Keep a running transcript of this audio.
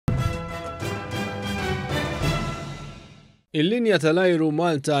Il-linja tal-ajru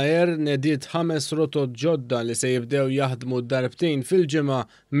Malta Air nediet ħames rotot ġodda li se jibdew jaħdmu darbtejn fil-ġimgħa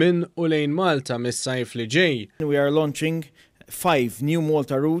minn u lejn Malta mis-Sajf li ġej. We are launching 5 new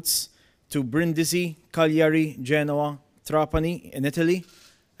Malta routes to Brindisi, Cagliari, Genoa, Trapani in Italy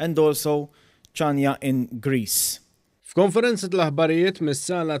and also Chania in Greece. F'konferenza tal-aħbarijiet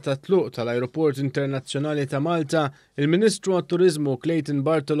mis-sala ta' tluq tal-Ajruport Internazzjonali ta' Malta, il-Ministru għat-Turiżmu Clayton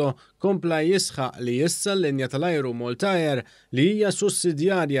Bartolo kompla jisħaq li issa l-linja tal-ajru Malta Air li hija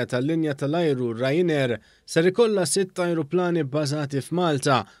sussidjarja tal-linja tal-ajru Ryanair ser ikollha 6 ajruplani bbażati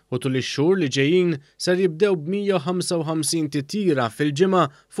f'Malta u tul ix-xhur li ġejjin ser jibdew b'155 titjira fil-ġimgħa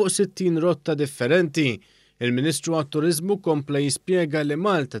fuq 60 rotta differenti. Il-Ministru għat-Turiżmu kompla jispjega li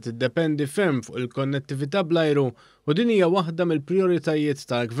Malta tiddependi ferm fuq il-konnettività bl-ajru u din hija waħda mill-prijoritajiet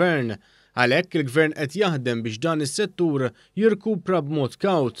tal-Gvern. Għalhekk il-Gvern qed jaħdem biex dan is-settur jirkupra b'mod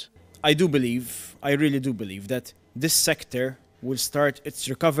kawt. I really do believe that this sector will start its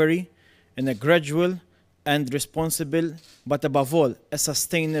recovery in a gradual and responsible but above all a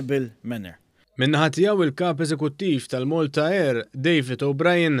sustainable manner. Min-naħa tiegħu il-Kap Eżekuttiv tal-Malta Air, David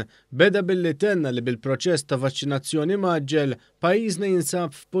O'Brien, beda billi tenna li bil-proċess ta' vaċċinazzjoni maġġel pajjiżna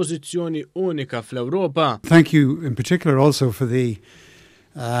jinsab f'pożizzjoni unika fl-Ewropa. Thank you in particular also for the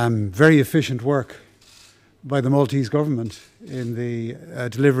very efficient work by the Maltese government in the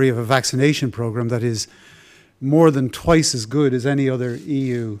delivery of a vaccination program that is more than twice as good as any other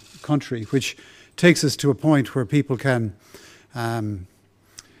EU country, which takes us to a point where people can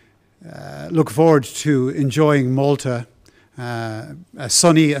look forward to enjoying Malta, a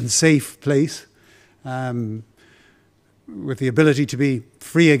sunny and safe place, with the ability to be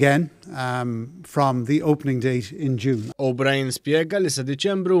free again from the opening date in June. O'Brien spiega li sa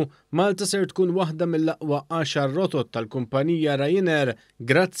Diċembru Malta ser tkun waħda mill-aqwa 10 rotot tal-kumpanija Ryanair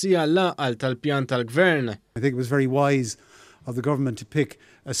grazzi għall-għaqal tal-pjan tal-Gvern. I think it was very wise of the government to pick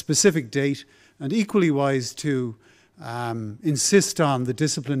a specific date and equally wise to insist on the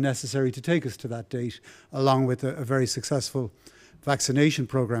discipline necessary to take us to that date, along with a very successful vaccination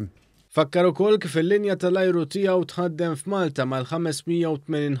program. Fakkar ukoll kif il-linja tal-ajru tiegħu tħaddem f'Malta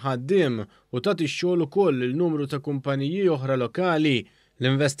mal-580 ħaddiem u tagħti x-xogħol ukoll il-numru ta' kumpaniji oħra lokali.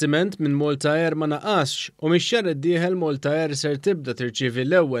 L-investiment minn Malta Air ma naqasx u mix-xahar id-dieħel Malta Air ser tibda tirċievi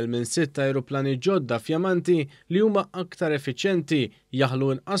l-ewwel minn 6 ajruplani ġodda f'jamanti li huma aktar effiċjenti, jaħlu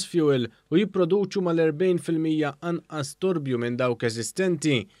inqas fuel u jipproduċu mal-40% anqas torbju minn dawk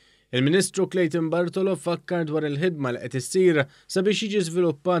eżistenti. Il-Ministru Clayton Bartolo fakkar dwar il-ħidma li qed issir sabiex jiġi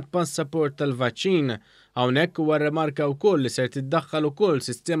żviluppat passaport tal-vaċċin. Hawnhekk huwa rremarka wkoll li ser tiddaħħal ukoll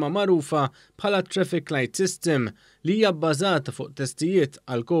sistema magħrufa bħala traffic light system li hija bbażata fuq testijiet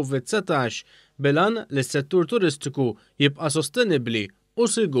għal COVID-19 bilan li s-settur turistiku jibqa' sostenibbli u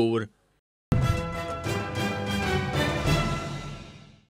sigur